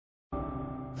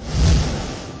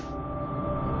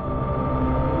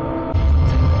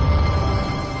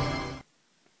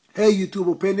Hey YouTube,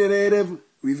 Opinionative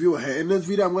Reviewer here. In this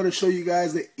video I'm going to show you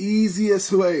guys the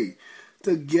easiest way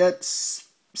to get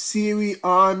Siri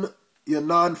on your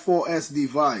non-4S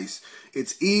device.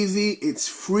 It's easy, it's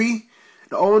free.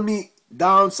 The only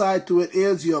downside to it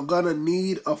is you're going to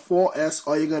need a 4S,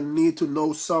 or you're going to need to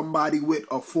know somebody with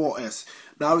a 4S.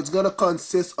 Now it's going to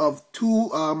consist of two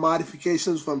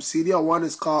modifications from Siri. One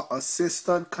is called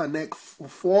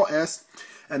AssistantConnect4S,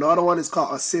 and the other one is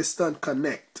called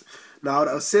AssistantConnect. Now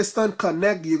the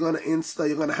AssistantConnect, you're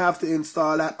gonna have to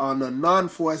install that on a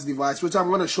non-4S device, which I'm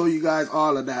gonna show you guys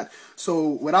all of that.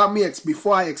 So without me,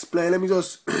 before I explain, let me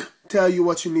just tell you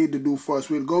what you need to do first.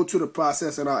 We'll go through the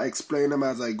process and I'll explain them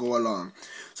as I go along.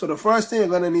 So the first thing you're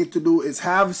gonna need to do is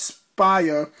have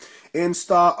Spire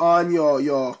install on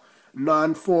your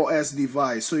non-4S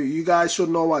device. So you guys should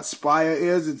know what Spire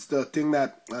is. It's the thing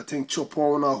that I think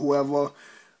Chopon or whoever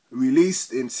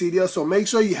released in Cydia. So make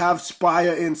sure you have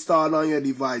Spire installed on your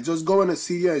device. Just go into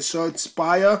Cydia and search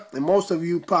Spire, and most of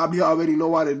you probably already know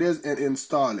what it is, and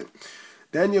install it.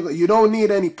 Then you don't need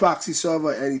any proxy server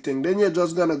or anything. Then you're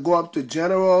just gonna go up to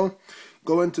General,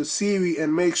 go into Siri,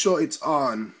 and make sure it's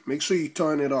on. Make sure you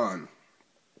turn it on.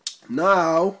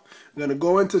 Now you're gonna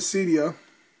go into Cydia.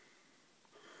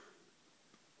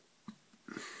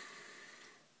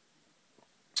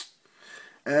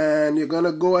 And you're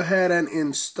gonna go ahead and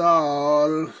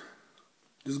install,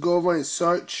 just go over and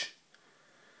search,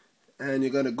 and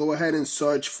you're gonna go ahead and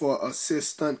search for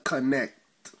AssistantConnect,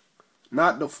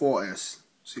 not the 4S.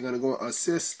 So you're gonna go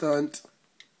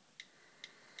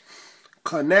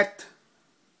AssistantConnect,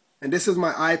 and this is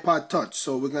my iPod Touch,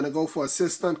 so we're gonna go for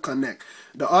AssistantConnect.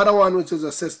 The other one, which is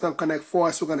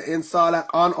AssistantConnect4S, we're gonna install that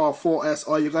on our 4S,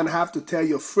 or you're gonna have to tell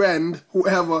your friend,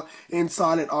 whoever,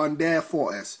 install it on their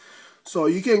 4S. So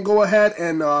you can go ahead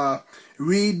and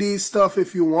read these stuff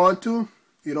if you want to.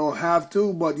 You don't have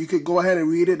to, but you could go ahead and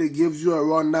read it. It gives you a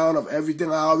rundown of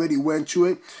everything. I already went through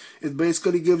it. It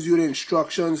basically gives you the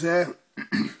instructions here.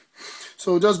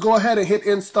 So just go ahead and hit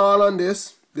install on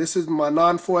this. This is my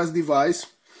non-4S device.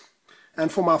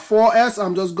 And for my 4S,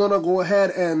 I'm just going to go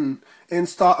ahead and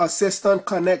install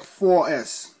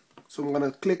AssistantConnect4S. So I'm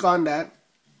going to click on that.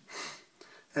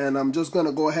 And I'm just going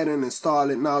to go ahead and install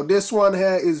it. Now this one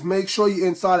here is, make sure you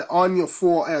install it on your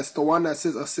 4S, the one that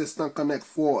says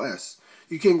AssistantConnect4S.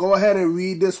 You can go ahead and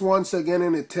read this once again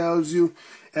and it tells you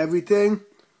everything.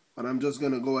 But I'm just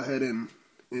going to go ahead and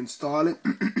install it.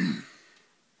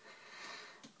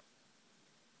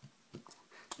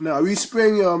 Now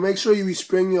make sure you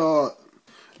respring your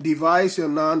device, your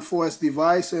non-4S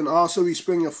device, and also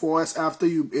respring your 4S after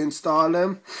you install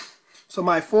them. So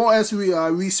my 4S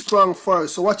resprung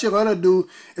first. So what you're going to do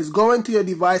is go into your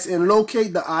device and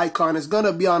locate the icon. It's going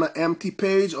to be on an empty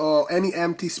page or any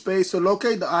empty space. So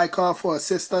locate the icon for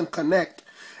AssistantConnect,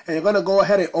 and you're going to go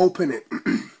ahead and open it.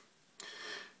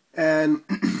 And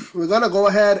we're going to go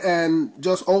ahead and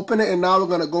just open it, and now we're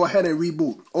going to go ahead and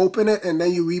reboot. Open it and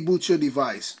then you reboot your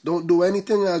device. Don't do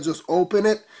anything else, just open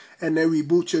it and then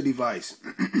reboot your device.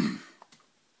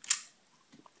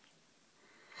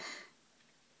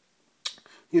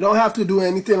 You don't have to do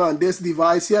anything on this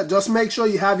device yet. Just make sure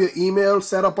you have your email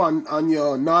set up on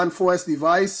your non-4S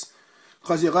device,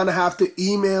 because you're going to have to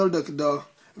email the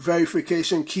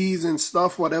verification keys and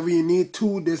stuff, whatever you need,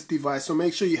 to this device. So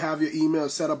make sure you have your email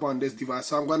set up on this device.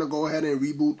 So I'm going to go ahead and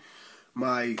reboot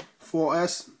my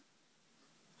 4S.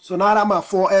 So now that my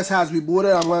 4S has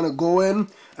rebooted, I'm going to go in.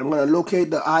 I'm going to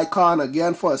locate the icon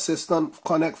again for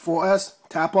AssistantConnect4S.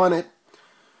 Tap on it.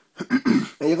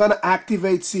 And you're going to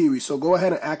activate Siri. So go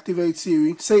ahead and activate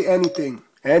Siri. Say anything.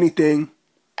 Anything.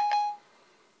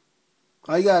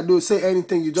 All you got to do is say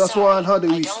anything. You just want her to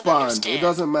respond. It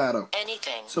doesn't matter.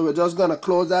 Anything. So we're just going to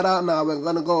close that out now. We're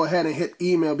going to go ahead and hit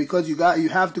email, because you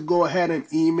have to go ahead and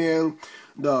email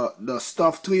the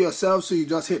stuff to yourself. So you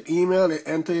just hit email and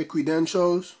enter your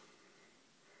credentials.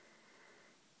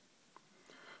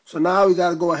 So now we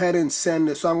got to go ahead and send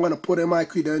it. So I'm going to put in my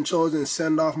credentials and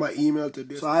send off my email to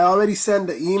this. So I already sent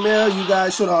the email. You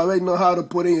guys should already know how to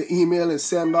put in your email and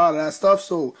send all that stuff.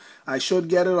 So I should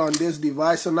get it on this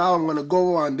device. So now I'm going to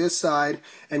go on this side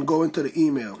and go into the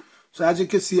email. So as you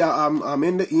can see, I'm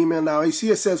in the email now. You see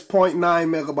it says 0.9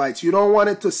 megabytes. You don't want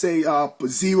it to say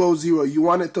 00. You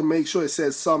want it to make sure it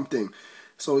says something.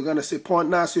 So we're going to say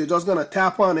 0.9. So you're just going to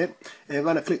tap on it and you're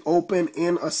going to click open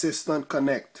in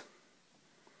AssistantConnect.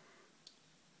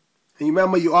 And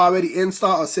remember, you already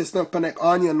installed AssistantConnect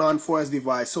on your non-4S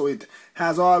device, so it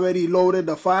has already loaded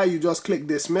the file. You just click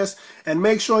dismiss, and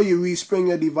make sure you respring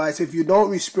your device. If you don't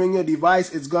respring your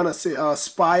device, it's gonna say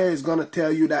Spire is gonna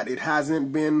tell you that it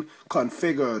hasn't been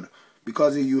configured.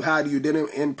 because you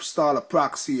didn't install a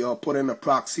proxy or put in a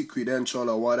proxy credential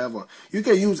or whatever. You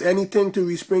can use anything to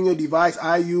respring your device.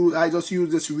 I just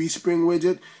use this respring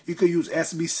widget. You can use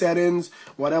SB settings,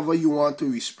 whatever you want to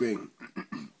respring.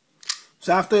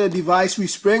 So after your device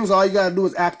resprings, all you gotta do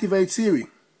is activate Siri.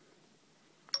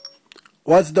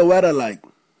 What's the weather like?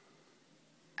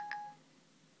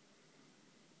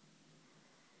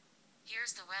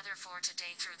 Here's the weather for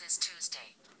today through this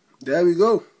Tuesday. There we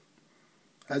go.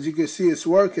 As you can see, it's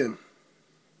working.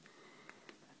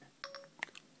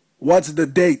 What's the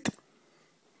date?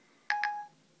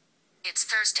 It's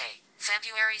Thursday,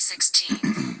 February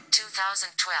 16th,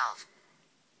 2012.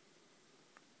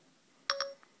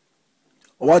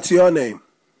 What's your name?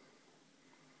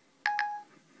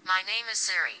 My name is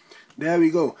Siri. There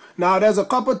we go. Now, there's a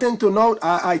couple things to note.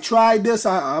 I tried this.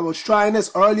 I was trying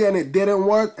this earlier and it didn't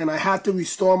work, and I had to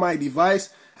restore my device.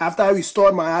 After I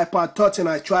restored my iPod Touch and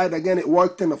I tried again, it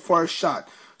worked in the first shot.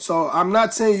 So I'm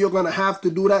not saying you're going to have to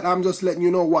do that. I'm just letting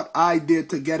you know what I did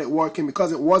to get it working,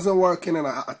 because it wasn't working and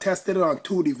I tested it on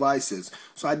 2 devices.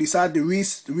 So I decided to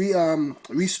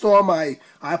restore my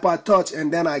iPod Touch,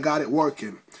 and then I got it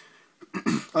working.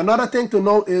 Another thing to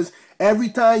note is every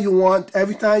time you want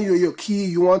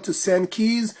to send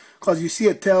keys, because you see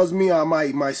it tells me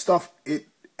my stuff, it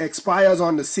expires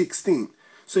on the 16th.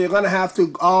 So you're going to have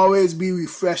to always be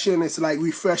refreshing. It's like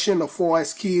refreshing the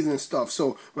 4S keys and stuff.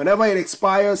 So whenever it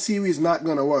expires, Siri is not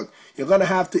going to work. You're going to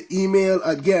have to email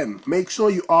again. Make sure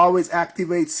you always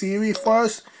activate Siri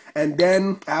first, and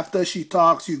then after she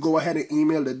talks, you go ahead and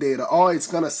email the data, or it's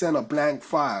going to send a blank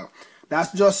file.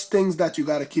 That's just things that you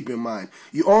got to keep in mind.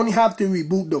 You only have to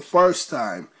reboot the first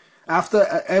time. After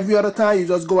every other time, you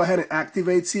just go ahead and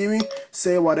activate Siri,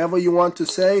 say whatever you want to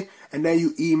say, and then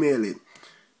you email it.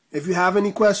 If you have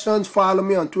any questions, follow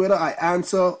me on Twitter. I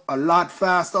answer a lot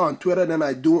faster on Twitter than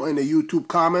I do in the YouTube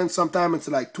comments. Sometimes it's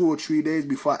like 2 or 3 days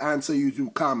before I answer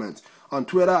YouTube comments. On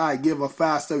Twitter, I give a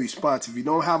faster response. If you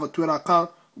don't have a Twitter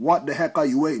account, what the heck are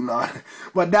you waiting on?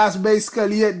 But that's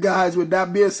basically it, guys. With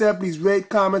that being said, please rate,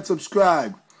 comment,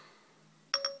 subscribe.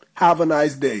 Have a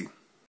nice day.